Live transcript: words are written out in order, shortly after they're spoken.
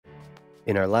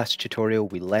In our last tutorial,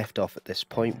 we left off at this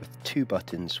point with two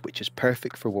buttons, which is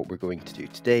perfect for what we're going to do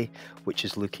today, which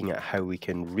is looking at how we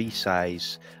can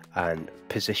resize and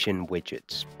position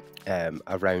widgets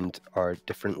around our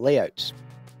different layouts.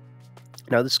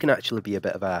 Now, this can actually be a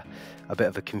bit of a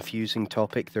confusing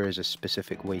topic. There is a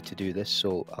specific way to do this,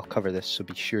 so I'll cover this, so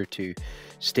be sure to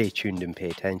stay tuned and pay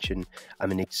attention.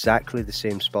 I'm in exactly the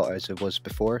same spot as I was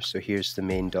before, so here's the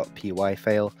main.py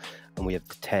file, and we have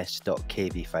the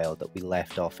test.kv file that we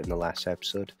left off in the last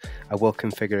episode. I will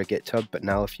configure a GitHub, but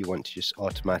now if you want to just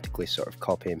automatically sort of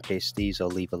copy and paste these, I'll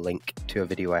leave a link to a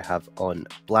video I have on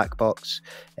Blackbox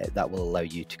that will allow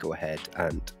you to go ahead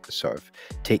and sort of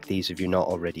take these if you're not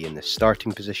already in the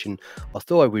starting position,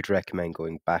 although I would recommend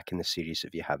going back in the series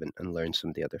if you haven't and learn some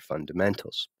of the other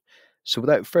fundamentals. So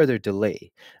without further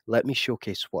delay, let me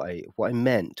showcase what I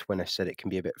meant when I said it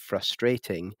can be a bit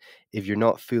frustrating if you're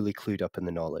not fully clued up in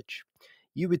the knowledge.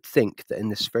 You would think that in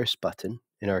this first button,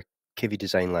 in our Kivy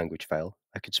design language file,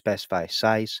 I could specify a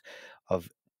size of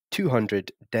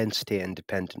 200 density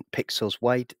independent pixels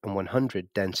wide and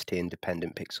 100 density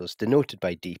independent pixels denoted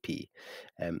by dp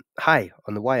high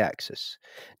on the y-axis.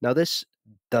 Now this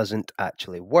doesn't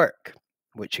actually work,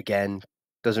 which again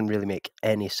doesn't really make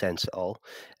any sense at all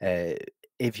uh,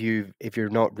 if you're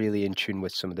not really in tune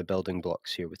with some of the building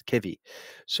blocks here with Kivy.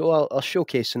 So I'll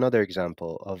showcase another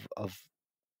example of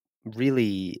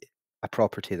really a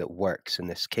property that works in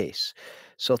this case.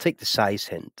 So I'll take the size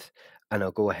hint and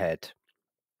I'll go ahead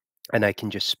and I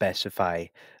can just specify,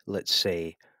 let's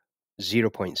say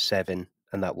 0.7,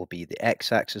 and that will be the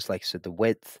x-axis, like I said, the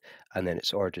width, and then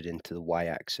it's ordered into the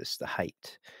y-axis, the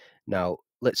height. Now,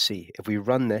 let's see, if we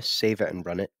run this, save it and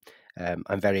run it,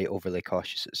 I'm very overly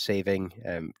cautious at saving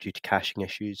due to caching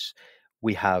issues.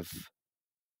 We have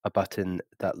a button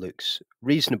that looks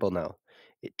reasonable now.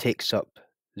 It takes up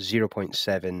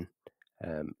 0.7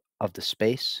 of the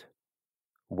space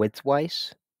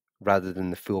width-wise, rather than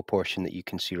the full portion that you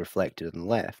can see reflected on the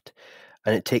left,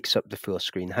 and it takes up the full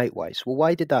screen height-wise. Well,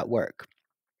 why did that work?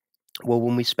 Well,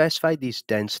 when we specified these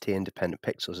density independent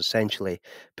pixels, essentially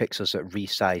pixels that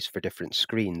resize for different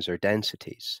screens or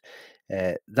densities,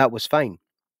 that was fine.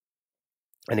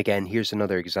 And again, here's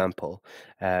another example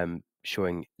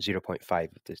showing 0.5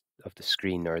 of the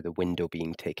screen or the window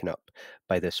being taken up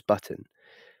by this button.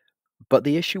 But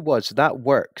the issue was that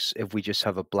works if we just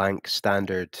have a blank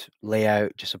standard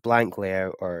layout, just a blank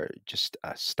layout or just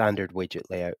a standard widget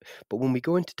layout. But when we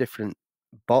go into different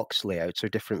box layouts or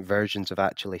different versions of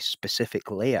actually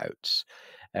specific layouts,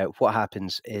 what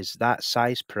happens is that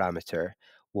size parameter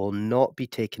will not be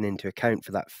taken into account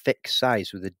for that fixed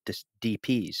size with the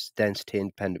DPs, density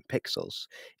independent pixels,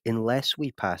 unless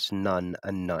we pass none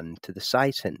and none to the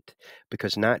size hint,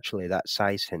 because naturally that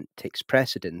size hint takes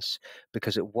precedence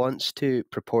because it wants to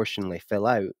proportionally fill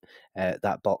out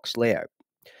that box layout.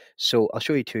 So I'll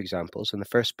show you two examples. On the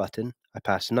first button, I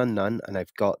pass none, none, and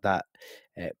I've got that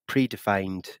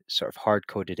predefined sort of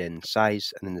hard-coded in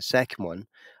size. And in the second one,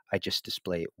 I just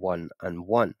display 1 and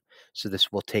 1. So this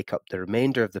will take up the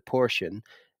remainder of the portion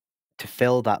to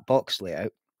fill that box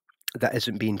layout that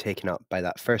isn't being taken up by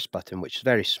that first button, which is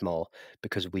very small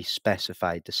because we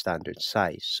specified the standard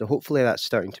size. So hopefully that's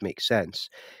starting to make sense.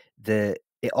 It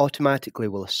automatically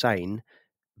will assign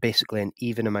basically an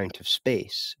even amount of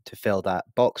space to fill that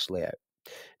box layout.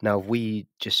 Now, if we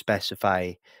just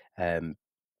specify a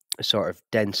sort of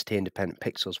density independent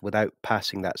pixels without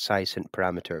passing that size hint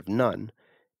parameter of none,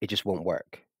 it just won't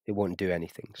work. It won't do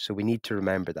anything. So we need to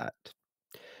remember that.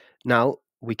 Now,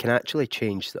 we can actually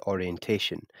change the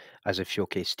orientation, as I've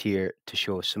showcased here, to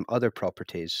show some other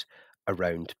properties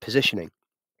around positioning.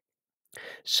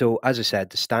 So, as I said,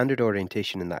 the standard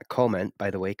orientation in that comment, by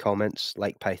the way, comments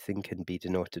like Python can be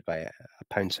denoted by a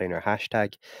pound sign or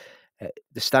hashtag.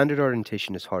 The standard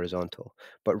orientation is horizontal,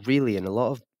 but really in a lot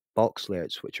of box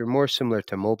layouts, which are more similar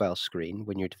to a mobile screen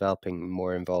when you're developing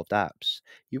more involved apps,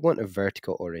 you want a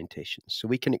vertical orientation. So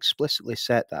we can explicitly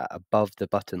set that above the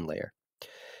button layer.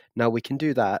 Now we can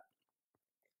do that,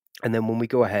 and then when we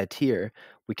go ahead here,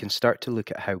 we can start to look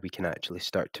at how we can actually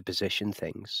start to position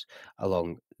things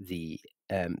along the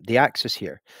axis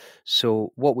here.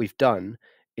 So what we've done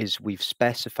is we've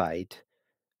specified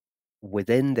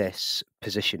within this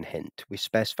position hint, we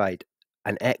specified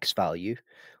an x value,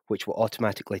 which will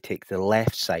automatically take the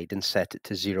left side and set it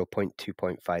to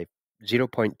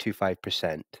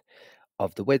 0.25%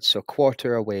 of the width, so a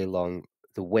quarter away along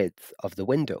the width of the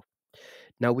window.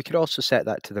 Now we could also set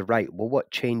that to the right. Well,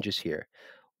 what changes here?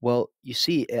 Well, you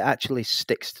see, it actually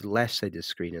sticks to the left side of the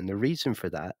screen, and the reason for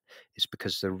that is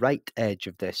because the right edge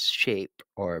of this shape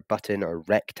or button or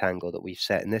rectangle that we've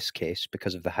set in this case,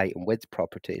 because of the height and width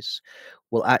properties,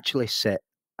 will actually sit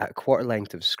at a quarter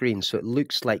length of screen, so it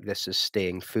looks like this is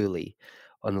staying fully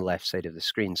on the left side of the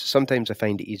screen. So sometimes I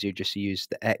find it easier just to use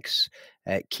the X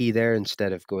key there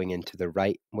instead of going into the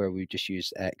right, where we just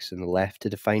use X and the left to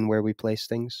define where we place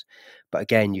things. But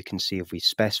again, you can see if we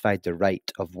specified the right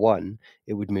of 1,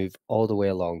 it would move all the way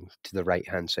along to the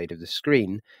right-hand side of the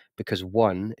screen because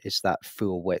 1 is that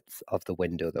full width of the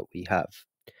window that we have.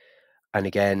 And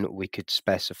again, we could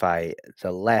specify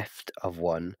the left of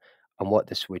 1, and what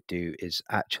this would do is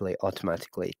actually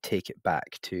automatically take it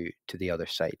back to the other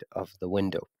side of the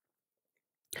window.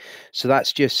 So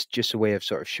that's just a way of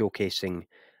sort of showcasing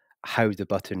how the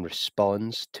button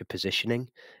responds to positioning.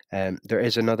 There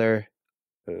is another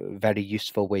very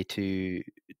useful way to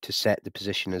set the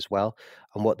position as well.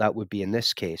 And what that would be in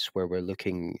this case, where we're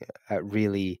looking at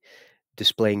really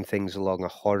displaying things along a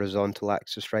horizontal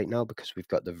axis right now because we've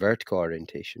got the vertical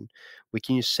orientation, we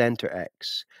can use center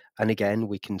X. And again,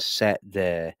 we can set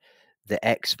the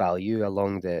X value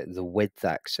along the width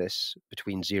axis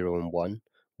between 0 and 1,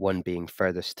 1 being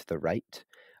furthest to the right.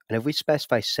 And if we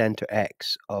specify center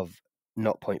X of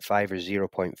zero point 0.5 or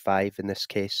 0.5 in this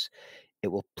case, it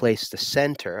will place the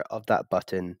center of that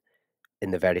button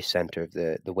in the very center of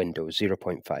the window,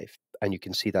 0.5. And you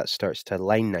can see that starts to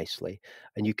align nicely.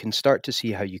 And you can start to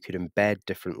see how you could embed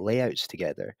different layouts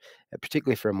together,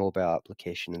 particularly for a mobile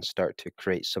application, and start to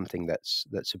create something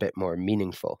that's a bit more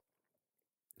meaningful.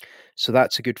 So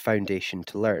that's a good foundation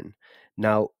to learn.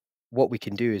 Now, what we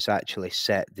can do is actually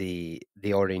set the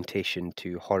orientation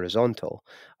to horizontal,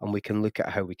 and we can look at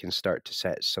how we can start to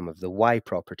set some of the Y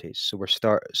properties. So we're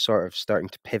sort of starting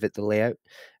to pivot the layout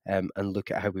and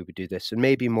look at how we would do this, and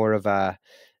maybe more of a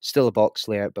still a box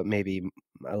layout, but maybe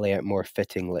a layout more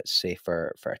fitting, let's say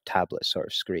for a tablet sort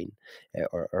of screen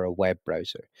or a web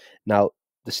browser. Now,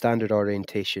 the standard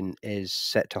orientation is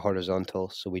set to horizontal,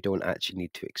 so we don't actually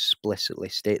need to explicitly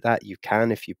state that. You can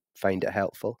if you find it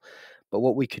helpful. But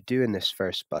what we could do in this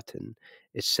first button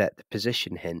is set the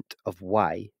position hint of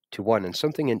Y to 1, and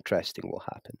something interesting will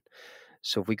happen.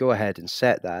 So if we go ahead and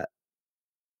set that,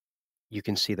 you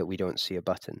can see that we don't see a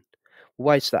button.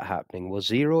 Why is that happening? Well,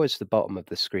 0 is the bottom of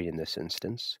the screen in this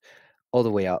instance, all the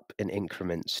way up in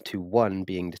increments to 1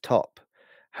 being the top.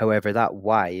 However, that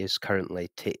Y is currently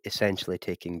essentially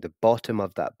taking the bottom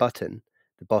of that button,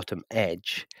 the bottom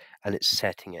edge, and it's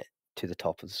setting it to the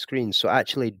top of the screen. So it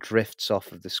actually drifts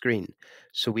off of the screen.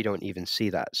 So we don't even see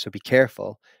that. So be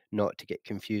careful not to get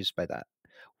confused by that.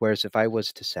 Whereas if I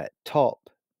was to set top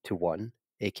to 1,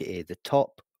 aka the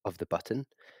top of the button,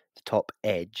 the top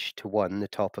edge to 1, the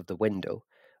top of the window,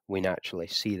 we naturally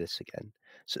see this again.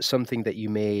 So it's something that you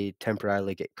may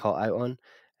temporarily get caught out on.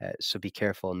 So be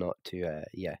careful not to,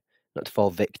 not to fall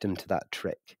victim to that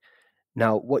trick.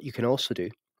 Now, what you can also do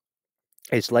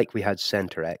is like we had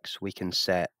center X, we can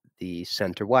set the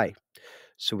center Y.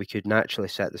 So we could naturally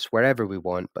set this wherever we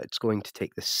want, but it's going to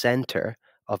take the center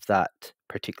of that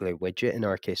particular widget, in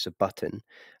our case a button,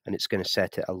 and it's going to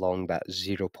set it along that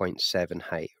 0.7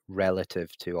 height relative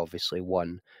to obviously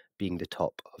 1 being the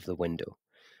top of the window.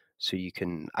 So you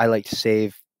can, I like to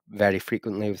save very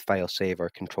frequently with file save or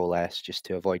control S just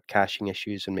to avoid caching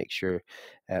issues and make sure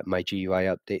my GUI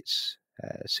updates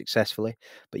successfully.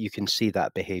 But you can see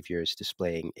that behavior is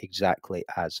displaying exactly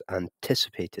as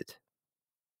anticipated.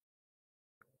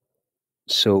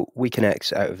 So we can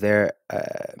X out of there,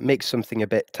 make something a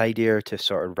bit tidier to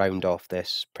sort of round off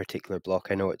this particular block.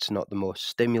 I know it's not the most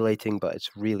stimulating, but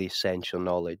it's really essential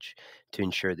knowledge to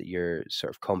ensure that you're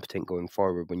sort of competent going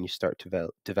forward when you start to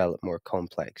develop more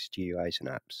complex GUIs and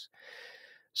apps.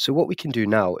 So what we can do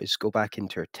now is go back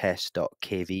into our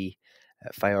test.kv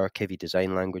file, our Kivy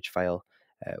design language file.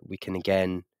 We can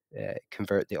again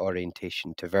convert the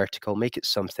orientation to vertical, make it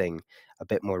something a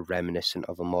bit more reminiscent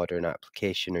of a modern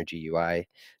application or GUI,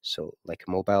 so like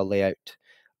a mobile layout.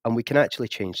 And we can actually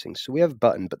change things. So we have a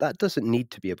button, but that doesn't need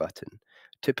to be a button.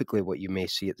 Typically what you may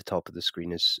see at the top of the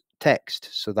screen is text.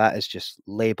 So that is just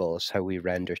labels, how we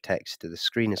render text to the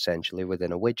screen essentially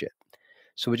within a widget.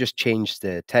 So we just change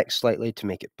the text slightly to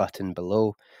make it button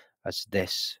below, as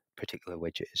this particular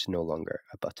widget is no longer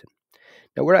a button.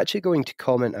 Now we're actually going to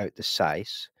comment out the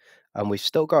size, and we've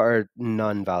still got our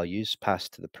none values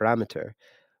passed to the parameter,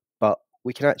 but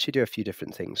we can actually do a few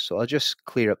different things. So I'll just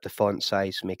clear up the font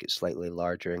size, make it slightly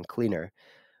larger and cleaner.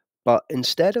 But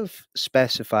instead of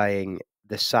specifying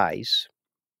the size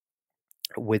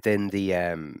within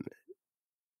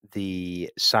the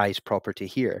size property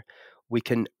here, we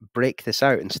can break this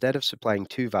out. Instead of supplying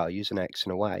two values, an x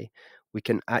and a y, we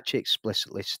can actually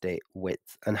explicitly state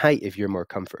width and height if you're more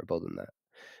comfortable than that.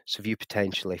 So if you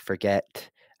potentially forget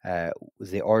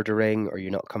the ordering, or you're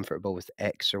not comfortable with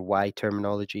X or Y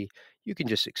terminology, you can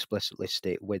just explicitly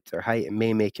state width or height. It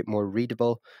may make it more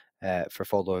readable for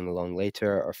following along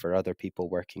later, or for other people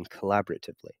working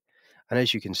collaboratively. And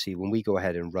as you can see, when we go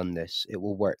ahead and run this, it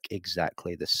will work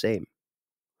exactly the same.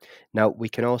 Now, we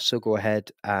can also go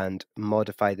ahead and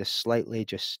modify this slightly,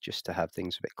 just to have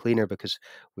things a bit cleaner, because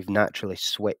we've naturally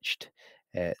switched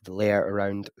the layout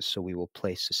around. So we will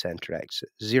place the center X at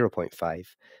 0.5,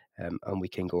 and we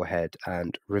can go ahead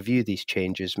and review these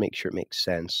changes, make sure it makes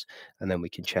sense, and then we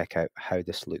can check out how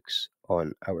this looks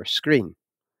on our screen.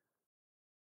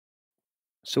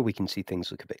 So we can see things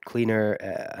look a bit cleaner,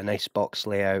 a nice box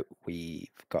layout. We've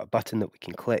got a button that we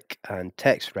can click, and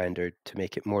text rendered to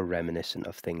make it more reminiscent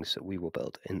of things that we will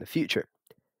build in the future.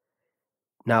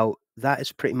 Now, that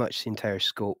is pretty much the entire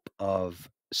scope of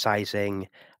sizing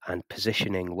and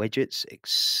positioning widgets.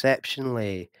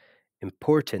 Exceptionally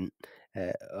important,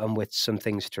 and with some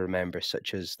things to remember,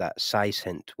 such as that size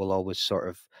hint will always sort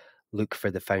of look for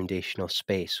the foundational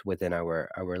space within our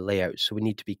layout. So we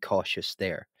need to be cautious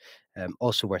there.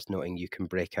 Also worth noting, you can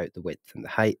break out the width and the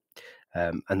height,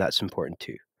 and that's important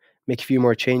too. Make a few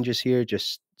more changes here,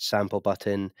 just sample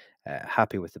button,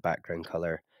 happy with the background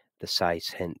color, the size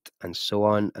hint, and so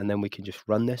on. And then we can just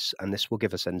run this, and this will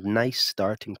give us a nice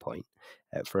starting point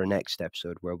for our next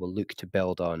episode, where we'll look to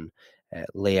build on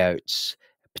layouts,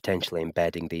 potentially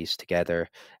embedding these together,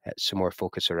 some more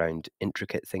focus around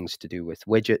intricate things to do with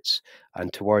widgets,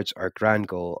 and towards our grand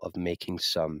goal of making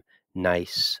some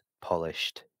nice,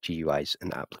 polished GUIs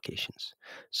and applications.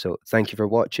 So thank you for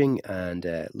watching, and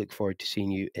look forward to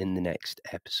seeing you in the next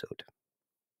episode.